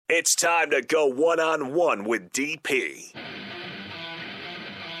It's time to go one-on-one with DP.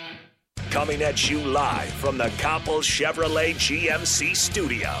 Coming at you live from the Coppel Chevrolet GMC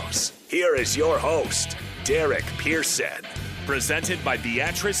studios. Here is your host, Derek Pearson. Presented by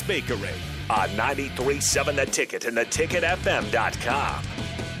Beatrice Bakery. On 93.7 The Ticket and theticketfm.com.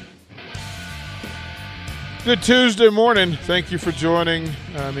 Good Tuesday morning. Thank you for joining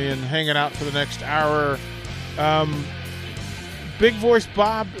me and hanging out for the next hour. Big Voice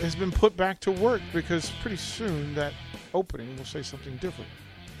Bob has been put back to work because pretty soon that opening will say something different.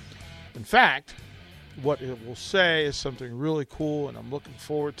 In fact, what it will say is something really cool, and I'm looking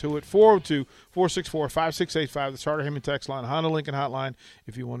forward to it. 402-464-5685, the Starter Heyman text line, Honda Lincoln hotline.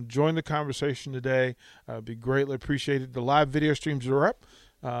 If you want to join the conversation today, it'd be greatly appreciated. The live video streams are up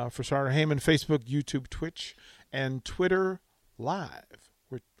for Starter Heyman, Facebook, YouTube, Twitch, and Twitter Live.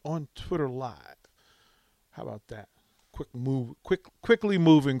 We're on Twitter Live. How about that? Quickly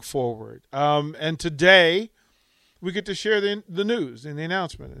moving forward. And today we get to share the news and the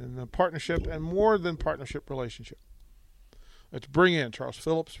announcement and the partnership and more than partnership relationship. Let's bring in Charles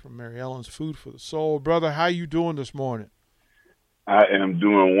Phillips from Mary Ellen's Food for the Soul. Brother, how you doing this morning? I am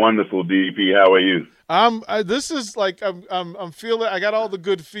doing wonderful, DP. How are you? This is like I'm feeling. I got all the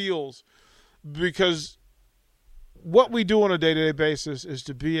good feels because what we do on a day-to-day basis is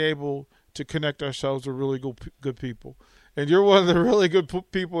to be able to connect ourselves with really good people. And you're one of the really good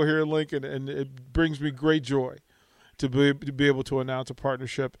people here in Lincoln, and it brings me great joy to be able to announce a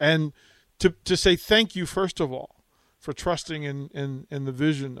partnership and to say thank you, first of all, for trusting in the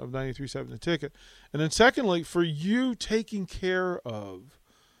vision of 93.7 The Ticket. And then secondly, for you taking care of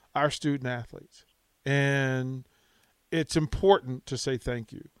our student athletes. And it's important to say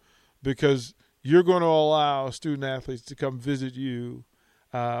thank you because you're going to allow student athletes to come visit you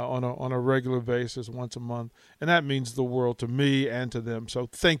on a regular basis once a month, and that means the world to me and to them. So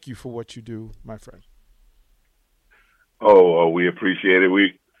thank you for what you do, my friend. Oh, we appreciate it.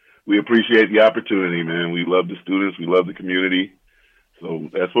 We appreciate the opportunity, man. We love the students. We love the community. So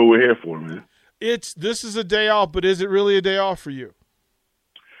that's what we're here for, man. This is a day off, but is it really a day off for you?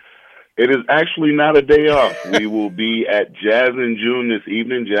 It is actually not a day off. We will be at Jazz in June this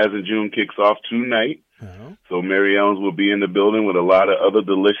evening. Jazz in June kicks off tonight. Uh-huh. So Mary Ellen's will be in the building with a lot of other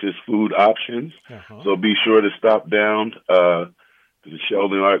delicious food options. Uh-huh. So be sure to stop down to the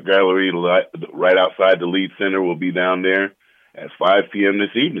Sheldon Art Gallery right outside the Lead Center. We'll be down there at 5 p.m.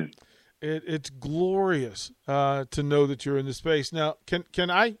 this evening. It's glorious to know that you're in the space. Now, can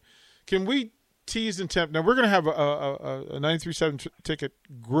we tease and tempt? Now, we're going to have a 93.7 Ticket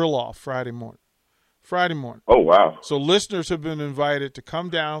grill off Friday morning. Oh, wow. So listeners have been invited to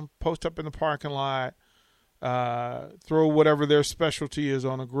come down, post up in the parking lot, throw whatever their specialty is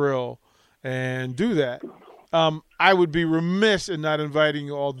on a grill, and do that. I would be remiss in not inviting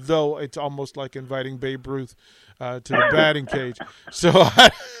you, although it's almost like inviting Babe Ruth to the batting cage. So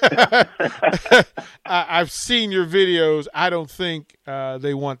I've seen your videos. I don't think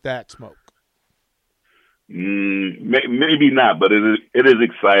they want that smoke. Maybe not, but it is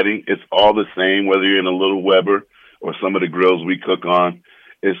exciting. It's all the same, whether you're in a Little Weber or some of the grills we cook on.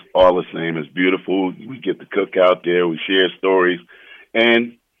 It's all the same. It's beautiful. We get to cook out there. We share stories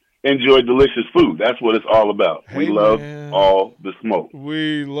and enjoy delicious food. That's what it's all about. Hey, we love all the smoke.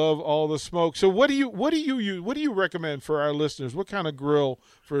 We love all the smoke. So what do you use? What do you recommend for our listeners? What kind of grill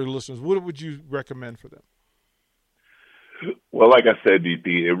for our listeners? What would you recommend for them? Well, like I said, DP,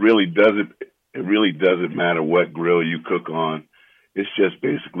 it really doesn't matter what grill you cook on. It's just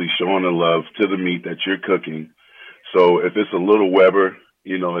basically showing the love to the meat that you're cooking. So if it's a Little Weber,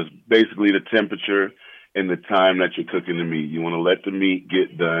 it's basically the temperature and the time that you're cooking the meat. You want to let the meat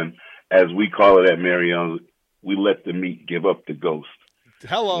get done. As we call it at Mary Ellen's, we let the meat give up the ghost.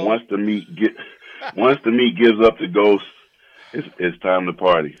 Hello. Once the meat gives up the ghost, it's time to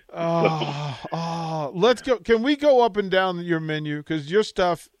party. Let's go. Can we go up and down your menu? Because your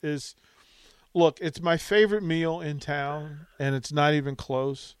stuff is, look, it's my favorite meal in town, and it's not even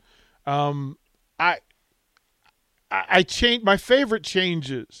close. I change my favorite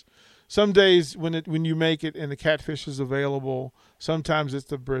changes. Some days when you make it and the catfish is available, sometimes it's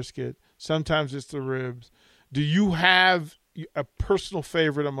the brisket, sometimes it's the ribs. Do you have a personal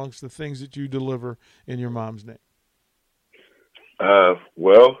favorite amongst the things that you deliver in your mom's name?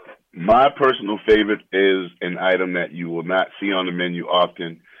 Well, my personal favorite is an item that you will not see on the menu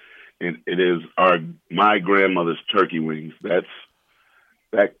often, and it is my grandmother's turkey wings. That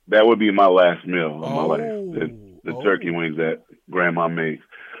would be my last meal of my life. The turkey wings that Grandma makes.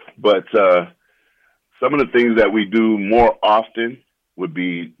 But some of the things that we do more often would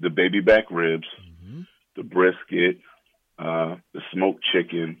be the baby back ribs, the brisket, the smoked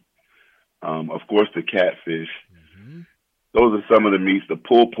chicken, of course the catfish. Mm-hmm. Those are some of the meats. The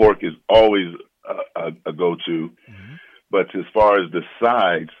pulled pork is always a go-to. Mm-hmm. But as far as the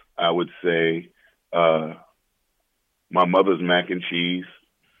sides, I would say my mother's mac and cheese,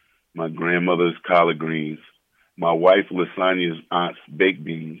 my grandmother's collard greens, my wife Lasagna's aunt's baked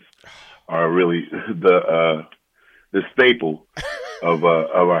beans are really the staple of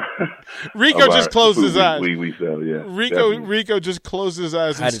our. Rico just closed his eyes. We sell, yeah. Rico just closed his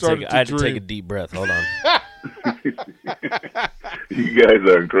eyes and started to I had to dream. take a deep breath. Hold on. You guys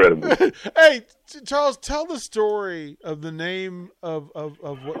are incredible. Hey, Charles, tell the story of the name of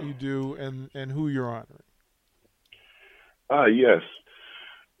what you do and who you're honoring. Yes.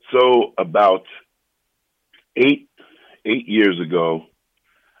 So about 8 years ago,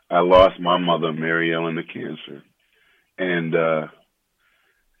 I lost my mother, Mary Ellen, to cancer. And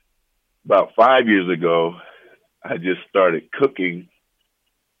about 5 years ago, I just started cooking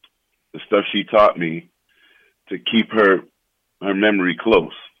the stuff she taught me to keep her memory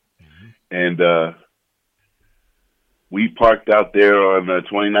close. Mm-hmm. And we parked out there on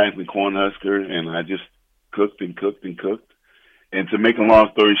 29th and Cornhusker, and I just cooked and cooked and cooked. And to make a long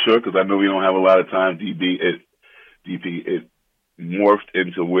story short, because I know we don't have a lot of time, DP, it morphed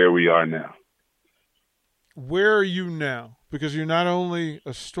into where we are now. Where are you now? Because you're not only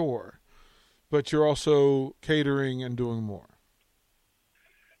a store, but you're also catering and doing more.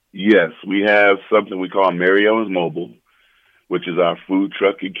 Yes, we have something we call Mary Ellen's Mobile, which is our food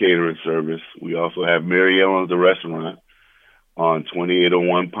truck and catering service. We also have Mary Ellen's, the restaurant, on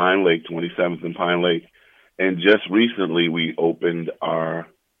 2801 Pine Lake, 27th and Pine Lake. And just recently, we opened our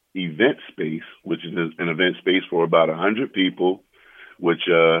event space, which is an event space for about 100 people, which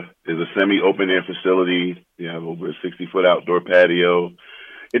is a semi-open-air facility. We have over a 60-foot outdoor patio.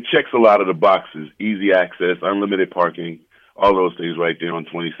 It checks a lot of the boxes: easy access, unlimited parking, all those things right there on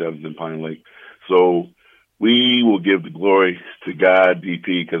 27th and Pine Lake. So we will give the glory to God,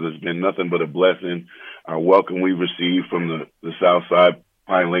 DP, because it's been nothing but a blessing. Our welcome we've received from the South Side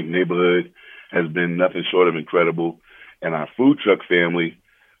Pine Lake neighborhood has been nothing short of incredible. And our food truck family,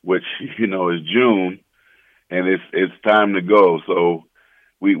 which, you know, is June, and it's time to go. So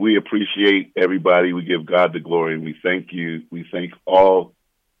we appreciate everybody. We give God the glory, and we thank you. We thank all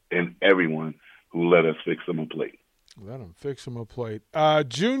and everyone who let us fix them a plate. Let them fix them a plate.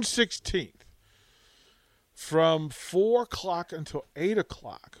 June 16th, from 4 o'clock until 8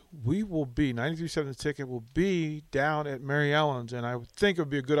 o'clock, we will be, 93.7 The Ticket will be down at Mary Ellen's, and I would think it would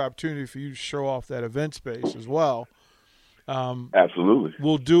be a good opportunity for you to show off that event space as well. Absolutely.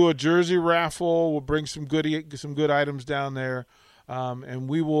 We'll do a jersey raffle. We'll bring some good items down there, and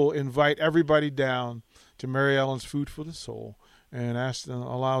we will invite everybody down to Mary Ellen's Food for the Soul and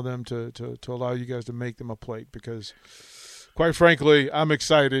allow them to allow you guys to make them a plate, because quite frankly, I'm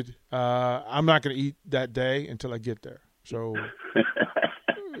excited. I'm not going to eat that day until I get there. So,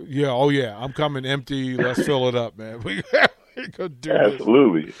 yeah, I'm coming empty. Let's fill it up, man. We're going to do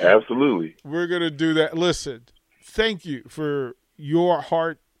this. Absolutely. We're going to do that. Listen, thank you for your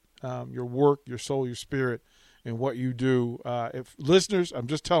heart, your work, your soul, your spirit, and what you do. If listeners, I'm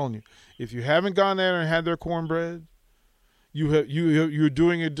just telling you, if you haven't gone there and had their cornbread, you're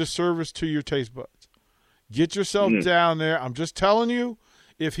doing a disservice to your taste buds. Get yourself down there. I'm just telling you,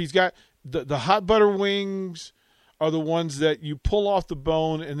 if he's got the hot butter wings are the ones that you pull off the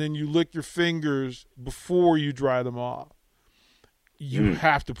bone and then you lick your fingers before you dry them off. You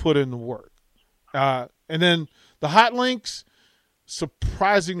have to put in the work. And then the hot links,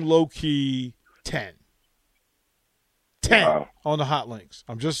 surprising low key 10. 10 wow. On the hot links.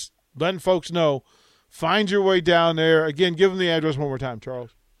 I'm just letting folks know. Find your way down there. Again, give them the address one more time,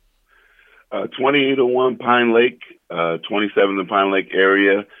 Charles. 2801 Pine Lake, 27th and Pine Lake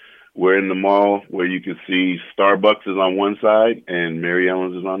area. We're in the mall where you can see Starbucks is on one side and Mary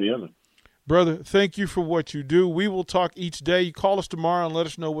Ellen's is on the other. Brother, thank you for what you do. We will talk each day. You call us tomorrow and let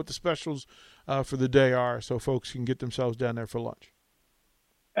us know what the specials for the day are so folks can get themselves down there for lunch.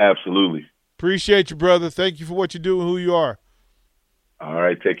 Absolutely. Appreciate you, brother. Thank you for what you do and who you are. All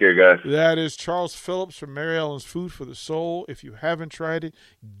right, take care, guys. That is Charles Phillips from Mary Ellen's Food for the Soul. If you haven't tried it,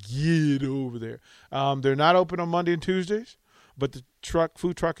 get over there. They're not open on Monday and Tuesdays, but the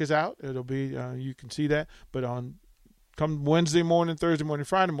food truck is out. It'll be you can see that. But come Wednesday morning, Thursday morning,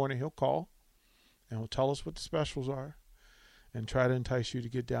 Friday morning, he'll call and he'll tell us what the specials are and try to entice you to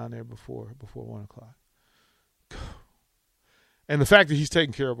get down there before 1 o'clock. And the fact that he's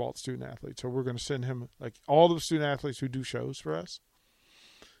taking care of all the student athletes, so we're going to send him, like all the student athletes who do shows for us,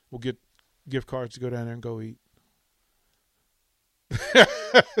 we'll get gift cards to go down there and go eat.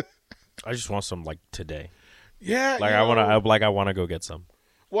 I just want some like today. Yeah. Like I want to go get some.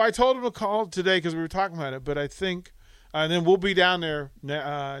 Well, I told him to call today because we were talking about it, but I think, and then we'll be down there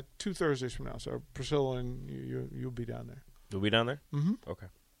 2 Thursdays from now. So Priscilla and you'll be down there. You'll be down there? Mm-hmm. Okay.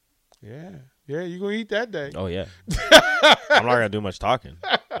 Yeah, you're gonna eat that day. Oh yeah. I'm not gonna do much talking.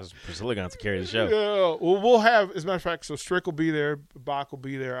 Priscilla gonna have to carry the show. Yeah. Well, we'll have, as a matter of fact, so Strick will be there, Bach will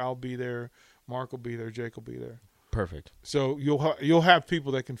be there, I'll be there, Mark will be there, Jake will be there. Perfect. So you'll have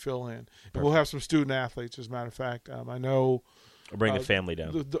people that can fill in. And we'll have some student athletes. As a matter of fact, I know. I'll bring the family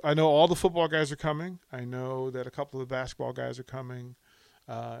down. I know all the football guys are coming. I know that a couple of the basketball guys are coming,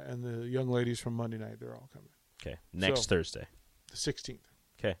 and the young ladies from Monday night, they're all coming. Okay, next Thursday. The 16th.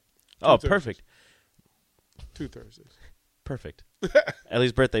 Okay. Oh, Thursdays. Perfect. 2 Thursdays. Perfect.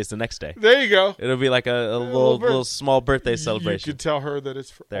 Ellie's birthday's the next day. There you go. It'll be like a little small birthday celebration. You could tell her that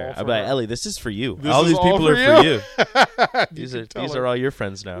it's there. all for I'll be like, her. Ellie, this is for you. This all is these all people for are for you. These her. are all your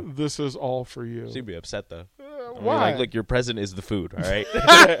friends now. This is all for you. She'd be upset though. Why? Look, your present is the food. All right.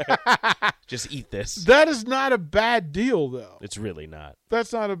 Just eat this. That is not a bad deal, though. It's really not.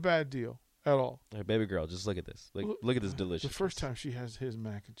 That's not a bad deal at all. Hey, baby girl, just look at this. Look at this delicious. The first time she has his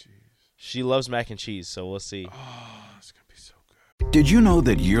mac and cheese. She loves mac and cheese, so we'll see. Oh, it's going to be so good. Did you know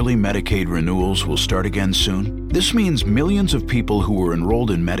that yearly Medicaid renewals will start again soon? This means millions of people who were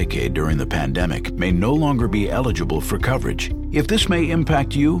enrolled in Medicaid during the pandemic may no longer be eligible for coverage. If this may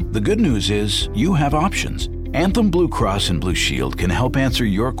impact you, the good news is you have options. Anthem Blue Cross and Blue Shield can help answer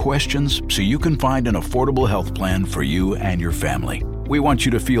your questions so you can find an affordable health plan for you and your family. We want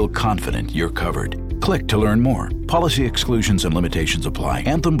you to feel confident you're covered. Click to learn more. Policy exclusions and limitations apply.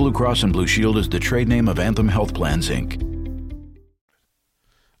 Anthem Blue Cross and Blue Shield is the trade name of Anthem Health Plans, Inc.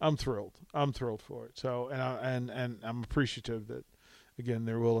 I'm thrilled. I'm thrilled for it. So, and I'm appreciative that, again,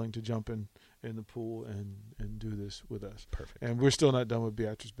 they're willing to jump in the pool and do this with us. Perfect. And we're still not done with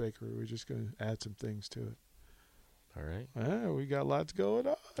Beatrice Bakery. We're just going to add some things to it. All right. Yeah, we got lots going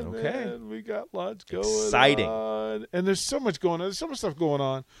on. Okay. Man. We got lots going Exciting. on. And there's so much going on. There's so much stuff going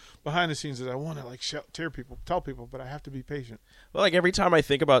on behind the scenes that I want to tell people, but I have to be patient. Well, like every time I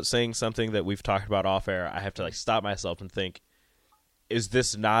think about saying something that we've talked about off air, I have to stop myself and think, is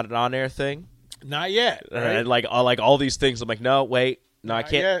this not an on air thing? Not yet. Right? And like all these things, I'm like, no, wait. No, I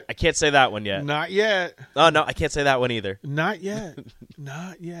can't. Yet. I can't say that one yet. Not yet. Oh no, I can't say that one either. Not yet.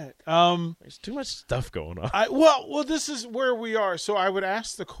 Not yet. There's too much stuff going on. Well, this is where we are. So I would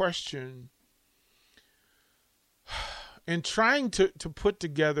ask the question, in trying to put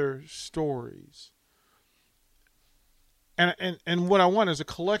together stories, and what I want is a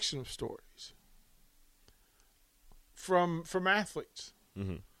collection of stories from athletes.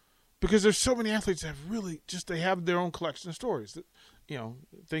 Mm-hmm. Because there's so many athletes that have really they have their own collection of stories.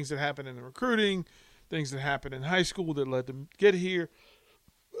 Things that happen in the recruiting, things that happen in high school that led them get here,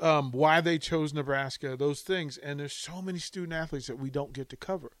 why they chose Nebraska, those things. And there's so many student athletes that we don't get to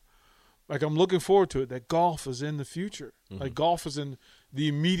cover. Like, I'm looking forward to it, that golf is in the future. Mm-hmm. Like, golf is in the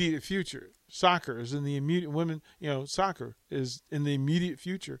immediate future. Soccer is in the immediate soccer is in the immediate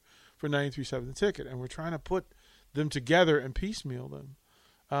future for 93.7 The Ticket. And we're trying to put them together and piecemeal them.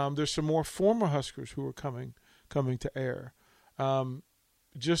 There's some more former Huskers who are coming to air,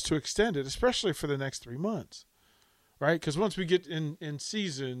 just to extend it, especially for the next 3 months, right? Because once we get in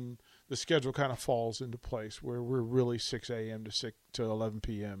season, the schedule kind of falls into place where we're really 6 a.m. to 11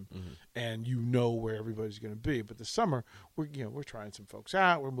 p.m. Mm-hmm. and where everybody's going to be. But this summer, we're trying some folks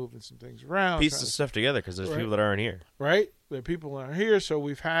out, we're moving some things around, Piece of stuff together because there's people that aren't here, right? There are people that aren't here, so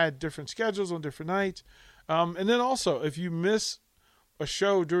we've had different schedules on different nights, and then also if you miss a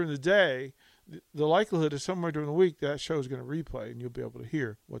show during the day, the likelihood is somewhere during the week that show is going to replay and you'll be able to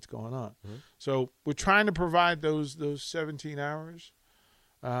hear what's going on. Mm-hmm. So we're trying to provide those 17 hours.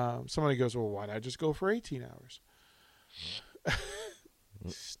 Somebody goes, well, why not just go for 18 hours?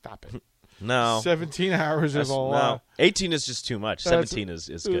 Stop it. No. 17 hours is a lot. No. 18 is just too much. 17 is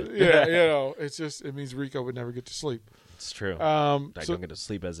good. Yeah, it means Rico would never get to sleep. It's true. I don't get to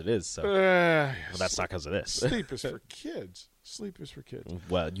sleep as it is, so well, that's not because of this. Sleep is for kids. Sleep is for kids.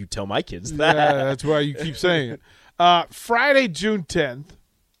 Well, you tell my kids that. Yeah, that's why you keep saying it. Friday, June 10th.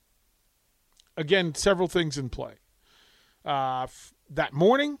 Again, several things in play. That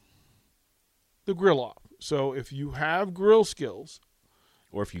morning, the grill off. So if you have grill skills,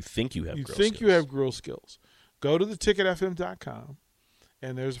 or if you think you have grill skills, go to theticketfm.com,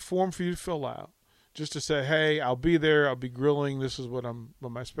 and there's a form for you to fill out. Just to say, hey, I'll be there. I'll be grilling. This is what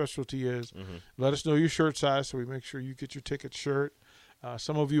my specialty is. Mm-hmm. Let us know your shirt size so we make sure you get your ticket shirt.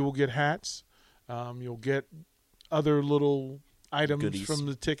 Some of you will get hats. You'll get other little items goodies from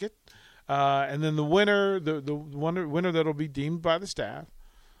the ticket. And then the winner, the winner that'll be deemed by the staff,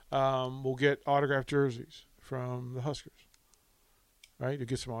 will get autographed jerseys from the Huskers. Right? You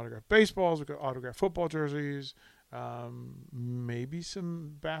get some autographed baseballs, we got autographed football jerseys, maybe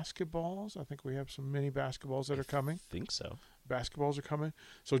some basketballs. I think we have some mini basketballs that are coming. I think so. Basketballs are coming.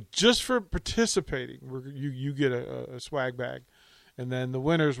 So just for participating, you get a swag bag, and then the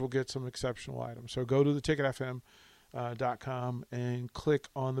winners will get some exceptional items. So go to the ticketfm.com and click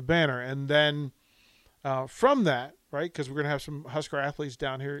on the banner. And then from that, right, because we're going to have some Husker athletes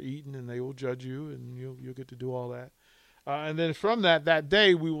down here eating, and they will judge you, and you'll get to do all that. And then from that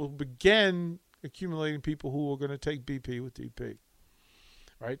day, we will begin accumulating people who are going to take BP with DP,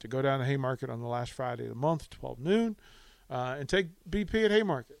 right, to go down to Haymarket on the last Friday of the month, 12 noon, and take BP at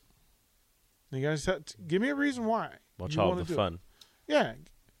Haymarket. And you guys give me a reason why. Watch all the fun. Yeah,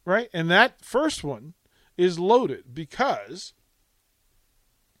 right? And that first one is loaded because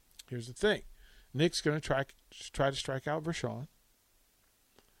here's the thing. Nick's going to try to strike out Vershawn.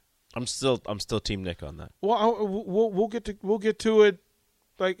 I'm still Team Nick on that. Well, we'll get to it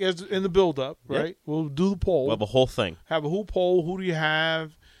like as in the build up, right? Yep. We'll do the poll. We'll have a whole thing. Have a whole poll. Who do you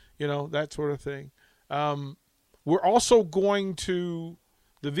have? That sort of thing. We're also going to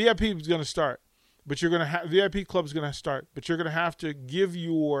the VIP is going to start, but you're going to have VIP club is going to start, but you're going to have to give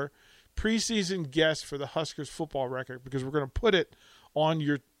your preseason guess for the Huskers football record because we're going to put it on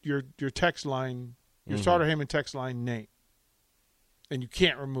your text line, your Starter Heyman text line name, and you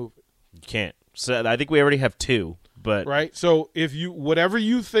can't remove it. You can't. So I think we already have 2, but right. So if whatever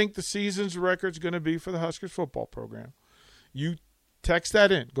you think the season's record's going to be for the Huskers football program, you text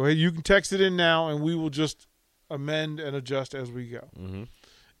that in. Go ahead. You can text it in now, and we will just amend and adjust as we go. Mm-hmm.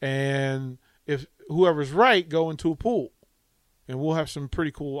 And if whoever's right, go into a pool, and we'll have some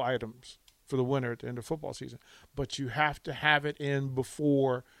pretty cool items for the winner at the end of football season. But you have to have it in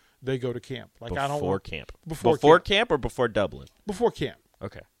before they go to camp. Like before camp. Before camp or before Dublin? Before camp.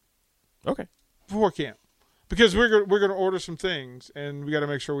 Okay. Before camp, because we're going to order some things, and we got to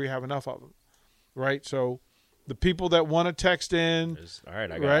make sure we have enough of them, right? So the people that want to text in, all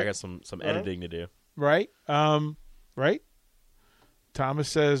right, I got some editing to do, right? Right. Thomas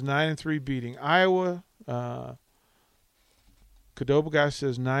says 9-3 beating Iowa. Cadoba guy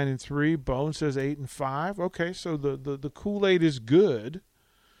says 9-3. Bone says 8-5. Okay, so the Kool-Aid is good.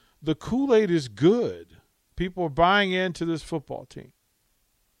 The Kool-Aid is good. People are buying into this football team.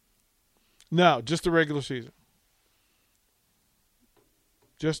 No, just the regular season.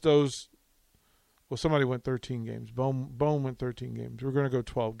 Just those. Well, somebody went 13 games. Bone went 13 games. We're going to go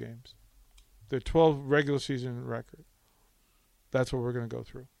 12 games. The 12 regular season record. That's what we're going to go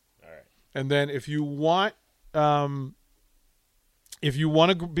through. All right. And then if you want to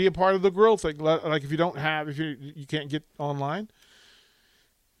be a part of the grill thing, like if you can't get online,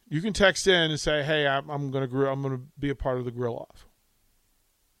 you can text in and say, "Hey, I'm going to grill. I'm going to be a part of the grill off."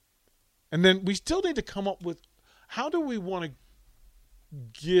 And then we still need to come up with how do we want to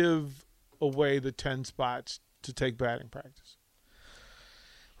give away the 10 spots to take batting practice?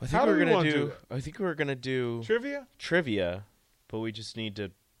 I think we're going to do trivia, but we just need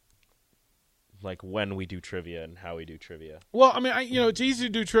to like when we do trivia and how we do trivia. Well, I mean, it's easy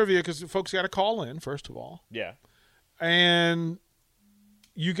to do trivia because folks got to call in first of all. Yeah. And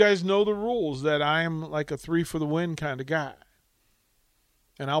you guys know the rules that I am like a 3 for the win kind of guy.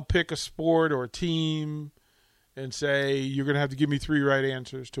 And I'll pick a sport or a team and say, you're going to have to give me 3 right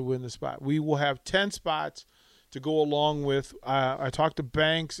answers to win the spot. We will have 10 spots to go along with. I talked to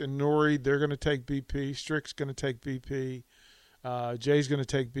Banks and Nori. They're going to take BP. Strick's going to take BP. Jay's going to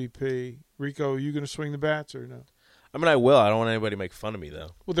take BP. Rico, are you going to swing the bats or no? I mean, I will. I don't want anybody to make fun of me,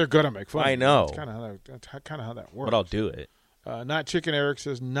 though. Well, they're going to make fun of me. I know. That's kind of how that works. But I'll do it. Not Chicken Eric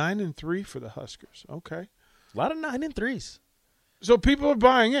says 9-3 for the Huskers. Okay. A lot of 9-3s. So people are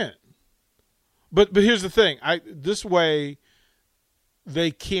buying in. But here's the thing. This way they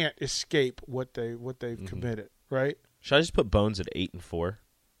can't escape what they've committed, right? Should I just put Bones at 8-4?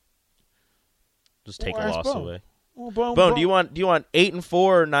 Just take a loss away. Well, Bone, do you want 8-4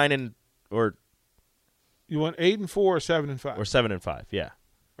 or 9 or you want 8-4 or 7-5? Or 7-5, yeah.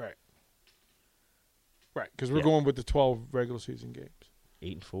 Right, because we're going with the 12 regular season games.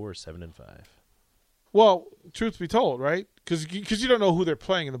 8-4 or 7-5. Well, truth be told, right? Because you don't know who they're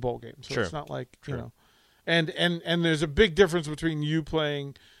playing in the bowl game, so sure. It's not like and there's a big difference between you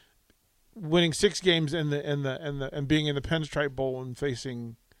winning 6 games and being in the Pinstripe Bowl and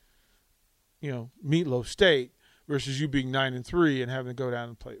facing, Meatloaf State versus you being 9-3 and having to go down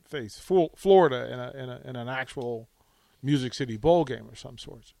and face Florida in an actual Music City Bowl game of some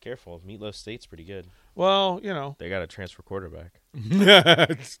sort. Careful, Meatloaf State's pretty good. Well, they got a transfer quarterback.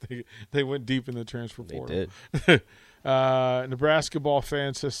 They went deep in the transfer portal. They did. Nebraska ball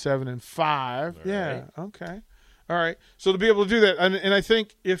fan says 7-5. All yeah. right. Okay. All right. So to be able to do that, and I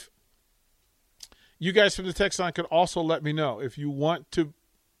think if you guys from the text line could also let me know if you want to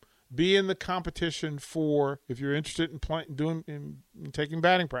be in the competition for, if you're interested in taking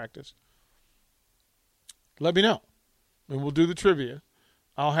batting practice, let me know, and we'll do the trivia.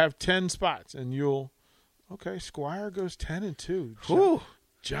 I'll have 10 spots, and you'll. Okay, Squire goes 10-2.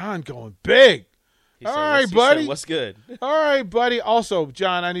 John going big. All right, buddy. What's good? All right, buddy. Also,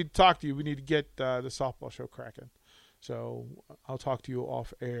 John, I need to talk to you. We need to get the softball show cracking. So I'll talk to you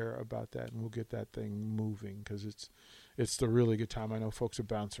off air about that, and we'll get that thing moving because it's the really good time. I know folks are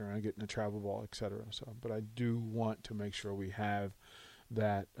bouncing around, getting a travel ball, et cetera. So, but I do want to make sure we have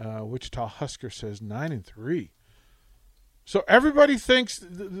that. Wichita Husker says 9-3. So everybody thinks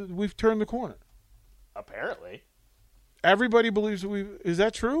we've turned the corner. Apparently. Everybody believes is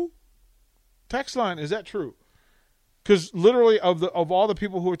that true? Text line, is that true? Because literally of all the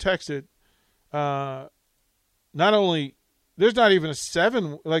people who were texted, not only there's not even a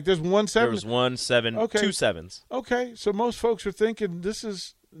 7, like there's 1 7. There was 1 7, okay. 2 7s. Okay, so most folks are thinking this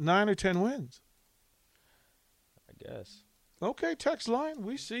is 9 or 10 wins. I guess. Okay, text line,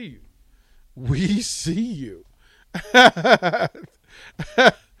 we see you. We see you.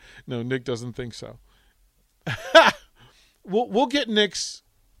 No, Nick doesn't think so. We'll get Nick's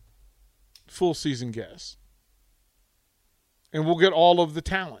full season guess, and we'll get all of the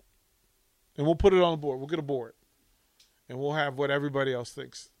talent, and we'll put it on the board. We'll get a board, and we'll have what everybody else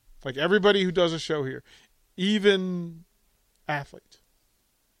thinks. Like everybody who does a show here, even athletes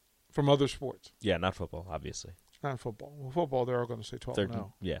from other sports. Yeah, not football, obviously. Not football. Well, football, they're all going to say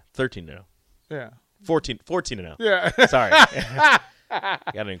 12-0. Yeah, 13-0. Yeah. 14-0. Yeah. Sorry.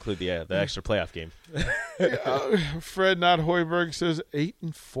 Got to include the extra playoff game. Fred Not Hoiberg says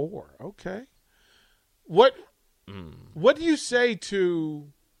 8-4. Okay. What do you say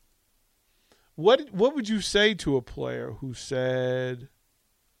to what would you say to a player who said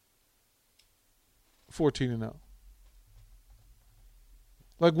 14-0?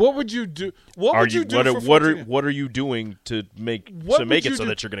 Like, what would you do? What are you doing to make it so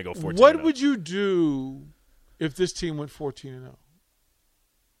that you're going to go 14-0? What would you do if this team went 14-0?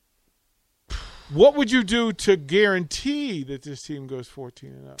 What would you do to guarantee that this team goes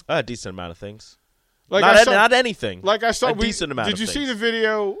 14-0? A decent amount of things. Like not anything. Like I saw a decent amount. Did you see the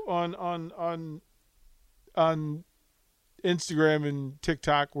video on Instagram and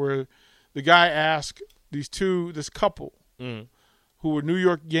TikTok where the guy asked this couple who were New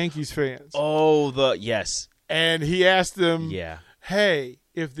York Yankees fans? Oh, yes. And he asked them, yeah, hey,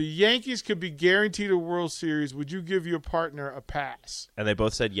 if the Yankees could be guaranteed a World Series, would you give your partner a pass? And they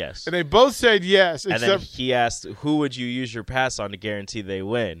both said yes. And then he asked, who would you use your pass on to guarantee they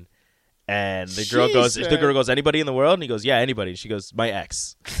win? And the girl goes, anybody in the world? And he goes, yeah, anybody. And she goes, my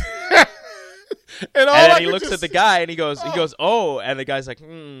ex. and then he looks at the guy and he goes, oh. And the guy's like,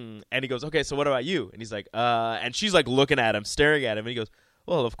 And he goes, okay, so what about you? And he's like, and she's like looking at him, staring at him. And he goes,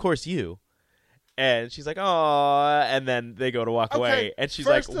 well, of course you. And she's like, oh, and then they go to walk away. And she's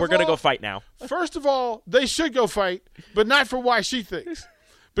like, we're going to go fight now. First of all, they should go fight, but not for why she thinks.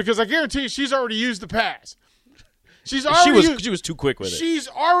 Because I guarantee you, she's already used the pass. She was too quick with it. She's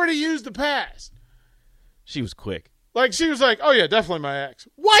already used the pass. She was quick. Like, she was like, oh, yeah, definitely my ex.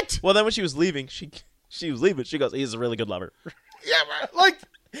 What? Well, then when she was leaving, she goes, he's a really good lover. Yeah, like.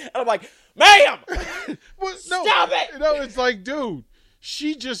 And I'm like, ma'am! Stop it! No, it's like, dude.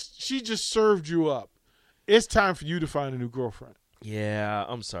 She just served you up. It's time for you to find a new girlfriend. Yeah,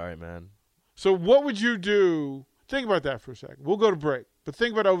 I'm sorry, man. So what would you do? Think about that for a second. We'll go to break, but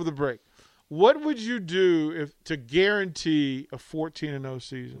think about it over the break. What would you do to guarantee a 14-0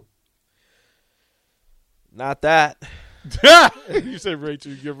 season? Not that. You said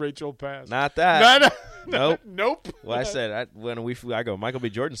Rachel. You give Rachel a pass. Not that. No. Nope. Nope. Well, I said I go, Michael B.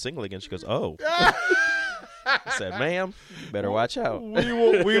 Jordan single again. She goes, oh. I said, ma'am, you better watch out. We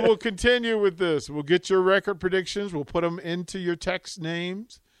will continue with this. We'll get your record predictions. We'll put them into your text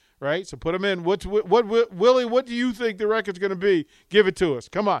names, right? So put them in. Willie, what do you think the record's going to be? Give it to us.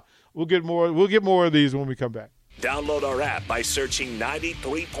 Come on. We'll get more of these when we come back. Download our app by searching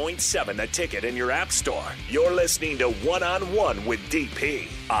 93.7 The Ticket in your app store. You're listening to One-on-One with DP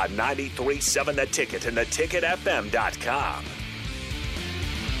on 93.7 The Ticket and theticketfm.com.